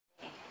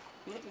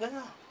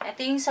Gana. Ito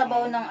yung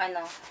sabaw ng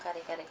ano,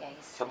 kare-kare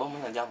guys. Sabaw mo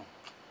na jam.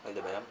 Pwede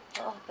ba yan?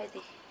 Oo,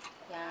 pwede.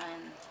 Yan.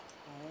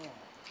 Mm.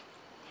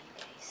 Yan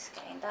guys,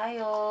 kain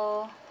tayo.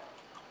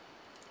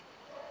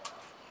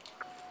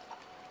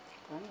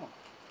 Mm.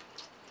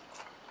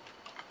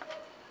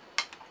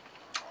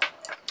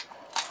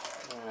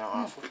 Ano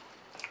na aso?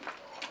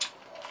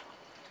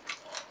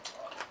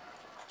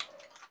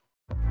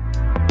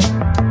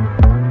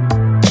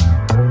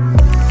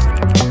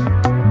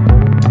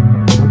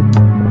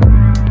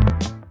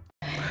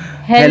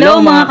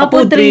 Hello mga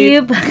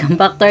kafoodtrip! Welcome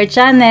back to our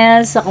channel.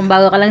 So kung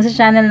bago ka lang sa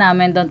channel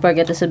namin, don't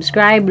forget to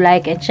subscribe,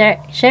 like, and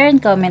share and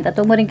comment. At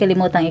huwag mo rin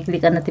kalimutang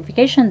i-click ang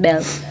notification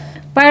bell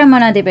para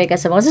ma-notify ka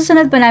sa mga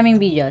susunod pa naming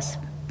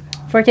videos.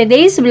 For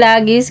today's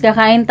vlog is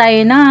kakain tayo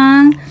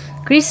ng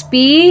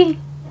crispy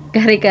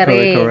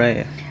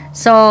kare-kare.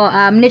 So,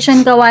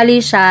 lechon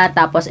kawali siya.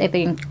 Tapos ito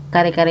yung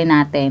kare-kare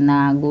natin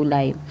na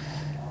gulay.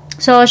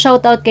 So,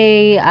 shout out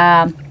kay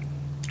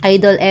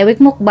Idol Ewik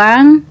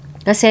Mukbang.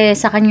 Kasi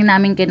sa kanya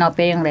namin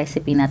kinopya yung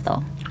recipe na to.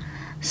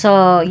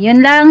 So,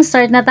 yun lang.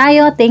 Start na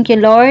tayo. Thank you,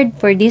 Lord,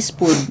 for this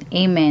food.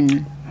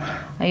 Amen.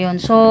 Ayun.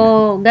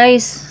 So,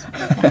 guys,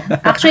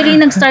 actually,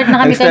 nag-start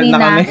na kami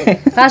kanina.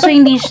 Kaso,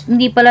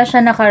 hindi pala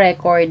siya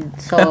naka-record.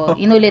 So,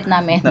 inulit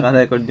namin.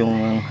 Naka-record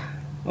yung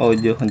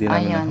audio. Hindi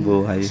namin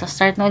nakabuhay. So,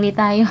 start na ulit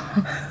tayo.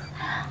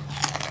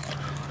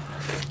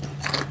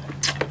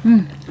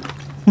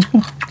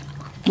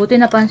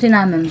 Buti napansin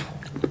namin.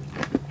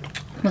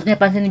 Buti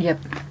napansin ni Jeff.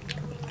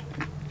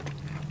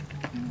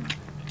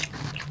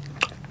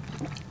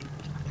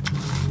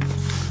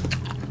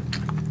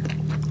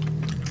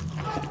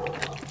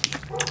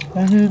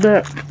 Hindi.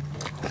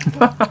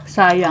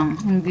 Sayang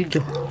ang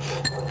video.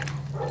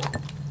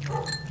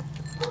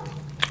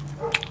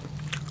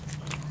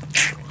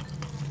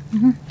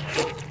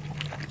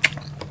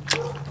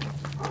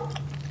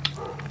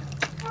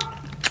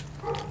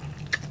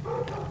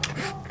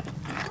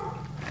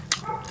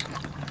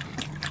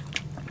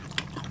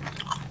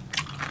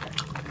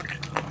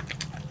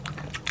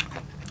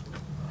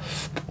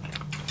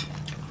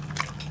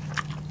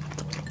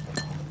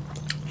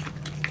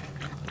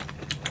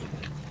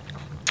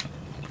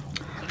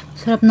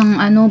 Sarap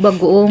ng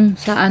bagoong.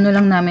 Sa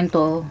lang namin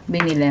to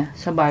binili.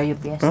 Sa Barrio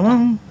Fiesta.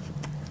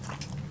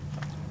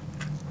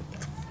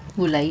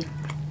 Gulay.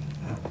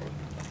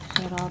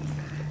 Sarap.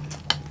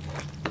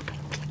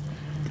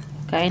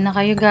 Kain na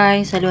kayo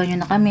guys. Saluhan nyo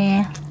na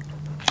kami.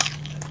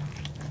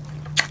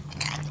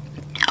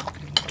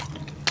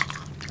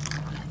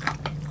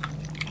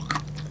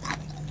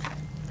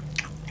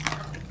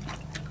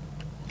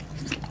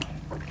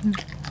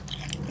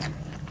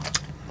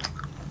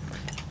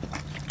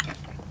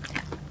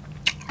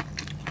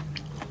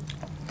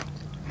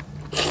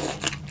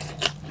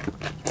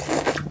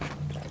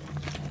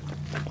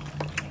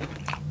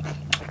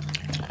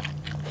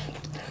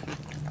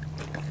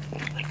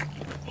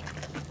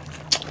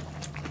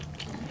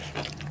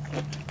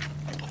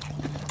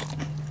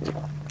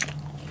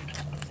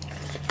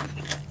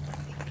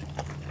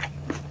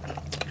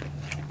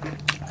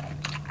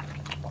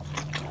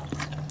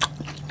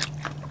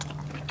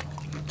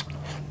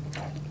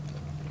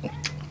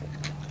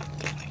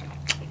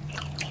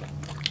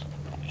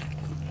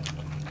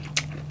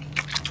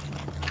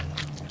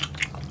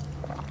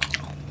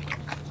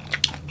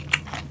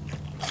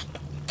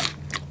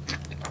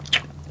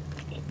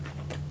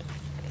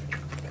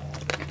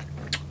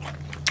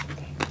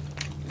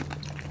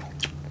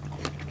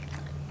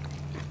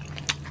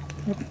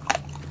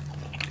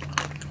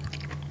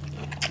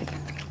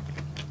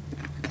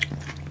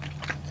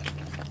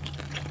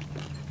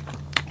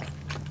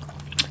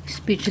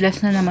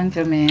 Speechless na naman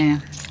kami.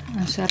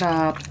 Ang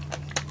sarap.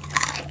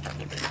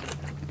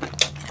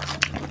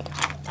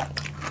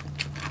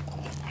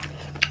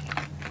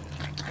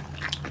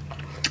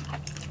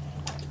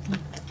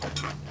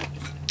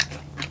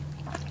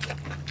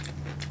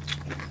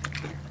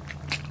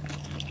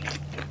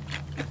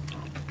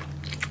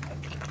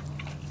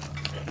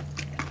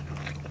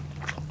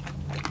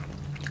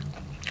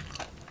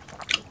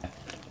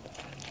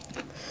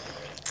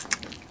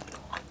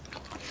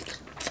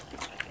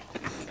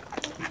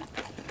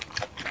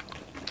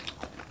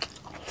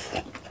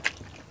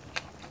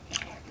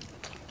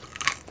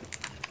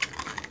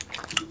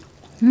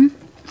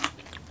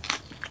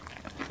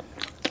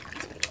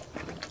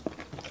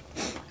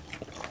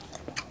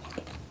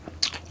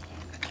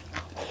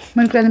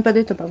 May kanin pa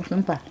dito, tapos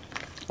nun pa.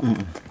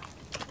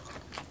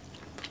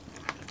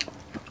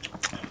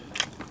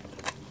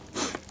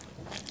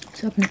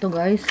 Sarap nito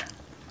guys.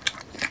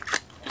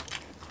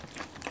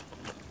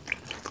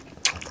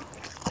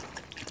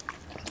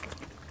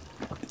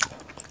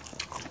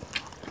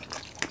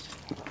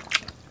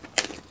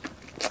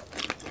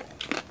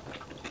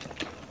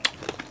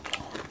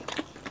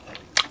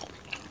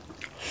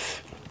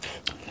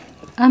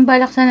 Ang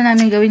balak sana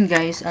namin gawin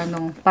guys,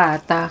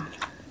 pata.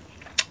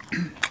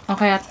 O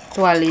kaya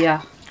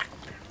tuwalya.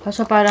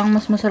 Kaso parang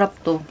mas masarap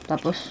to.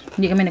 Tapos,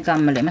 hindi kami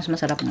nagkamali. Mas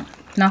masarap na.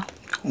 No?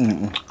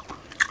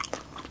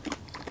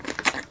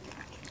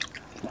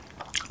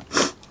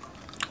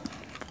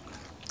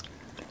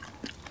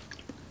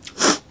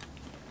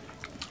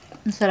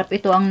 Masarap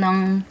ito ang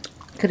ng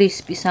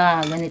crispy sa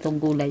ganitong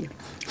gulay.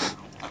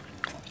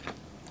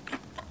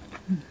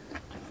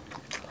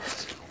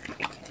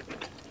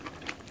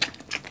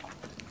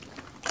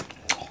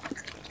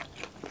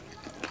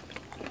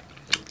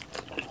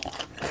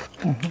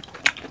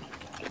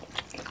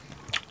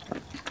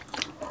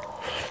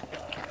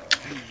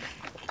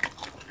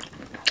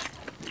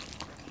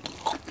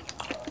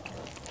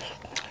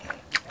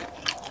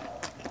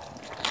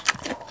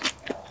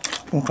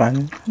 Ang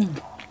kanin.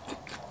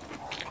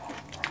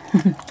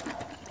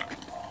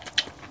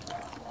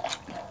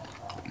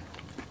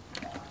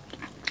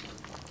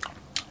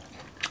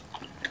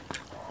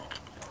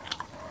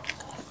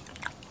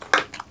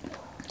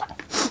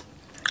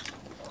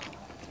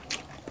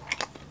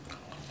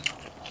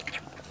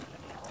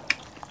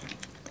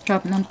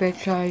 Sarap ng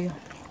pechay.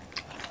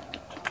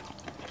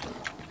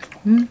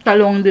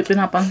 Talong hindi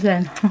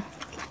pinapansin.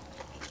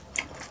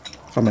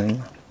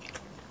 Kamaling.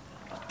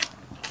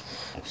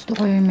 Gusto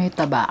ko yung may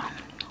taba.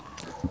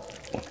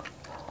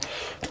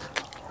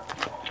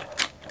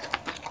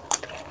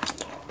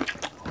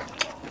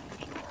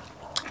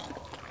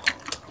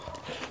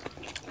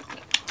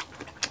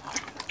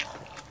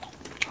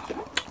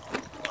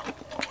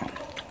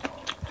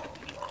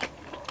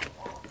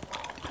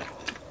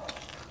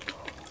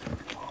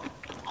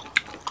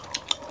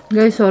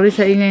 Guys, sorry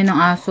sa ingay ng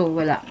aso.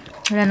 Wala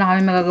na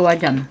kami magagawa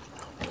dyan.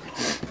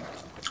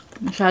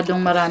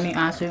 Masyadong maraming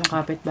aso yung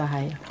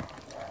kapitbahay.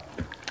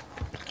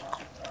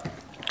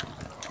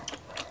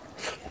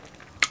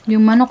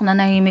 Yung manok na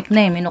nahimik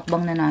na eh.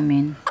 Minukbang na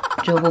namin.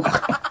 Joke.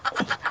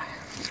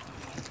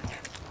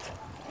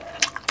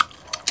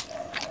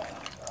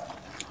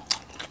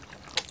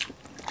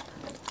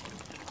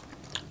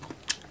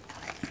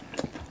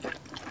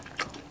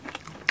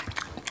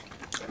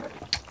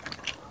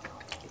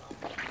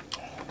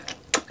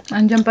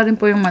 Andyan pa rin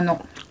po yung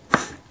manok.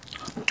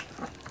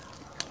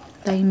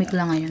 Tahimik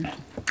lang ngayon.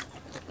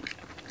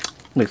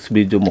 Next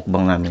video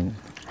mukbang namin.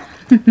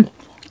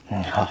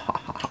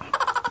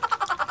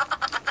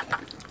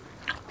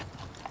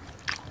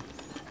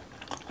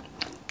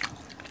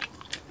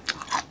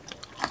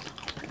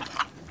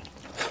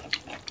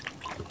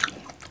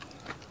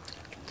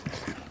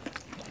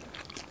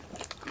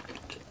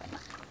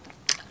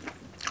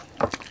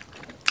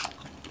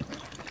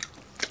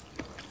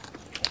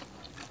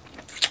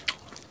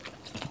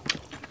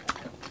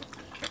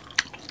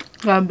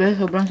 Grabe,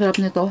 sobrang sarap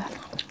nito.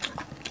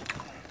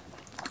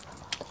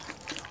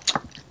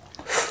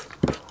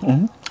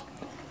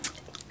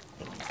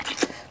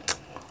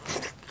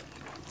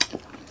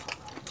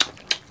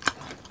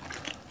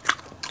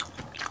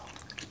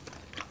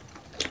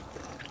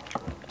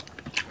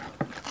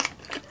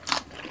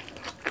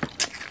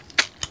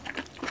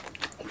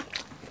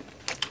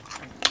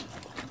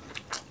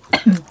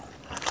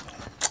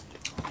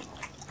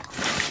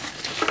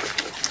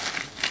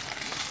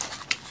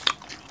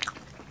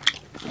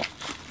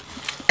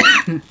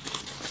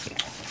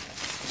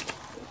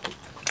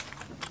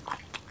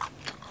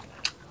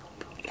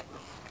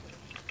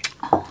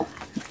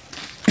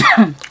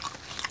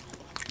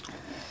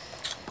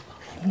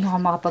 Hindi ako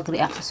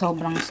makapag-react sa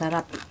sobrang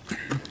sarap.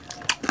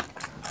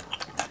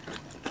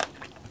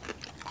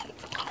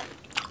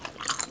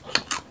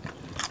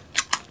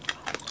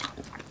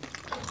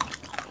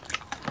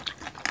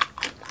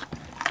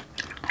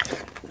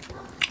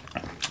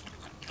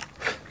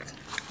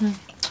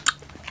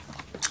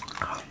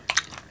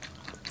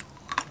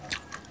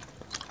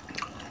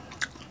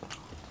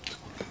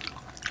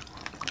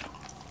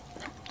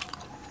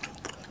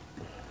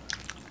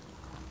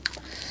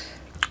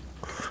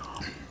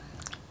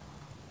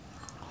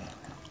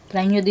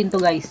 Try nyo din to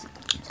guys.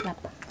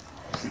 Sarap.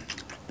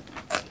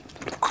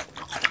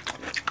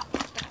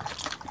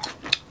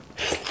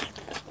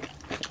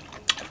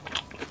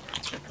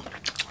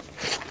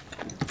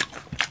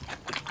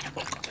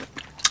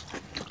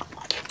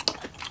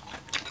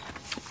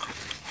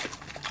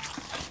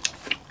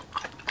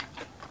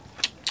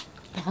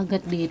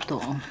 Nakagat dito.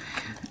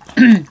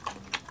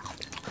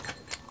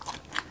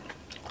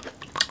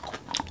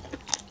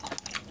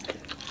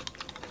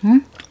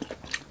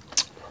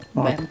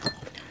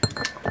 Bakit?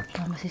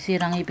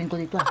 Masisira ang ipin ko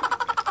dito ah.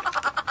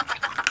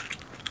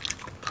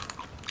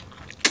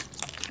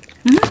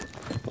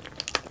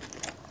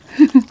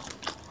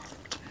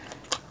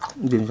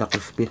 Hindi na siya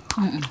crispy.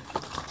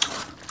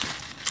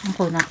 Ang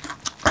kunat.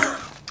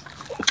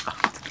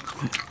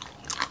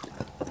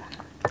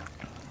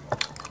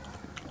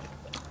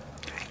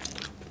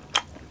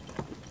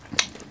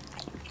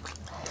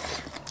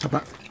 Apa?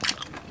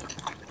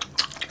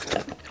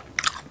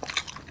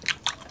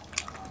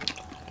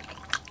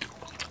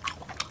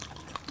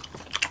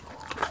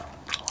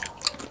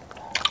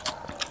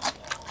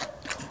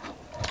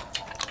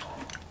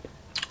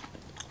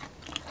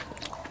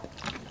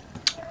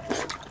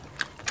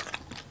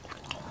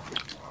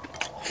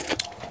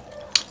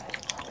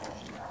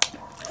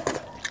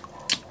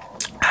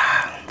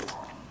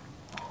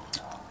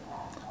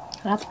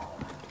 Sarap.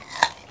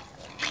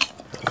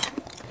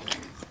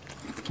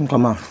 Ang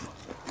kama.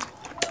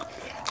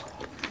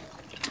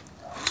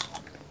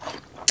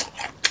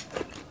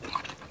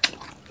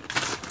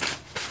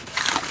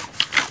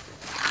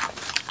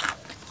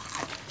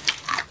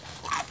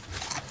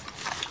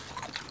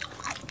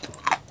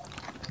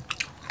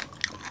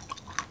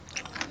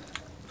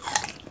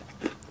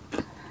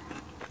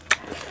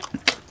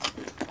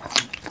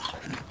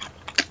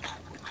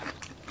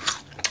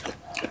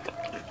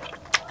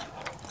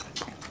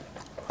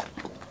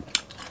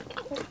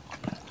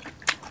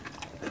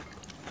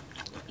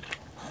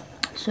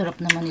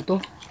 Sarap naman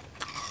ito.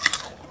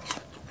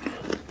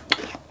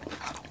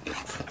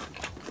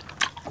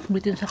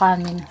 Bitin sa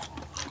kanin.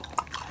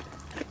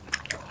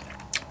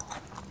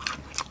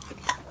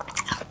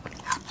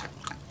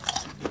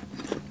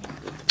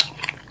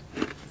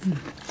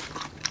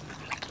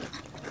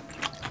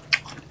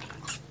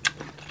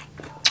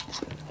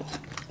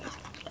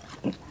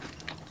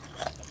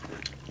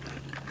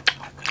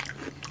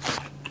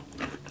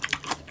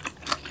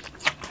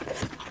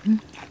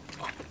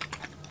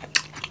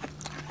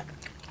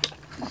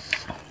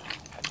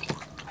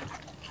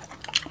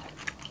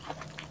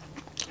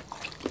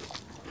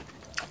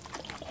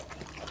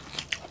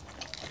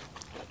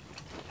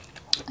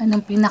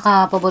 Anong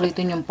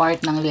pinaka-paborito niyong part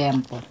ng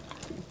liempo?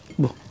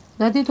 Bo,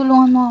 Dati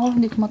tulungan mo ako,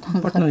 hindi ko part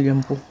matanggal. ng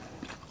liempo.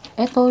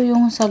 Ito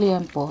yung sa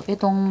liempo.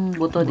 Itong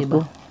buto, di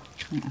ba?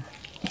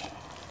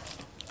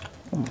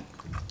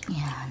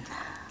 Yan.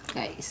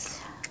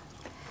 Guys.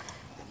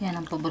 Yan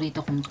ang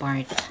paborito kong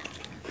part.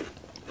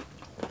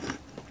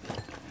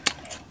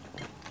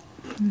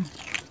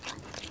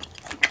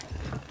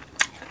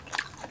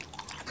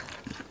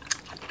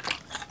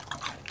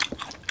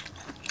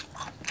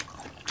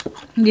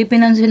 Hindi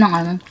pinansin ng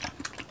ano,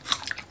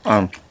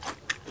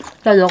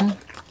 talong.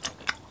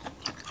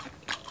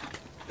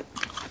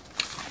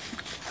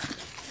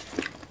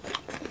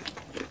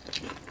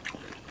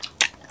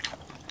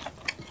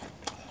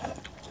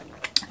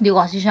 Hindi ko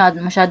kasi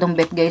masyadong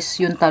bet guys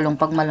yung talong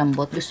pag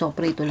malambot. Gusto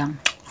ko prito lang.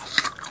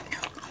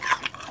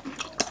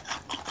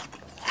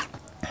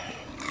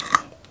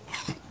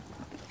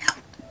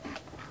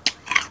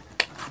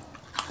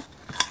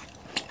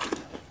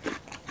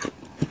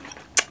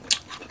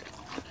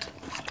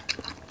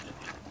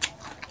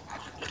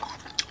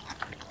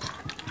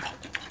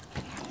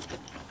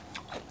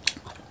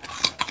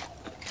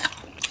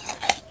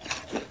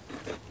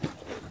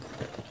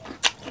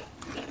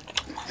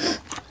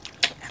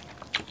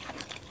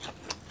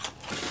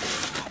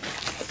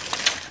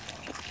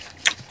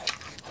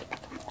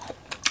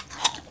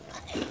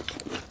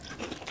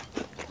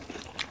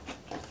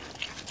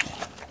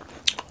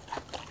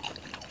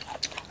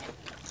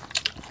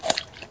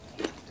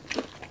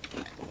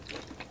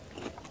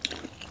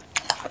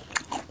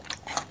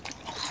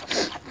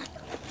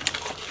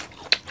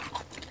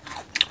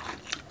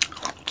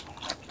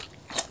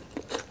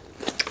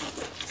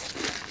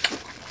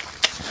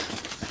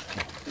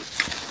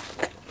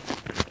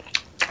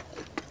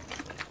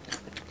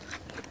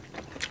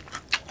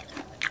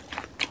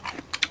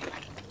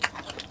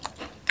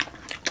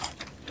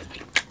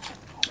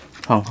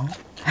 Hanghang.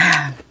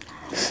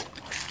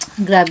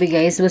 Grabe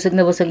guys, busog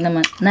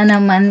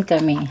naman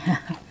kami.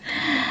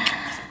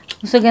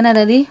 Busog ka na,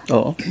 Daddy?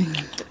 Oo.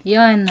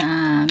 Yun.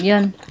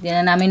 Hindi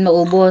na namin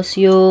maubos.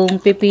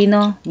 Yung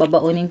pepino,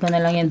 babaunin ko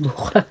na lang yan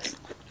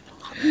bukas.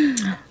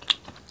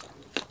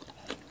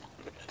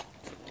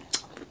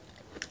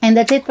 And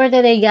that's it for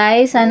today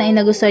guys. Sana ay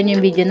nagustuhan nyo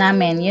yung video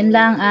namin. Yun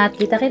lang at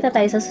kita-kita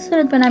tayo sa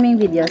susunod pa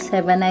naming videos.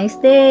 Have a nice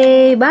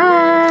day.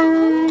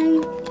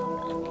 Bye!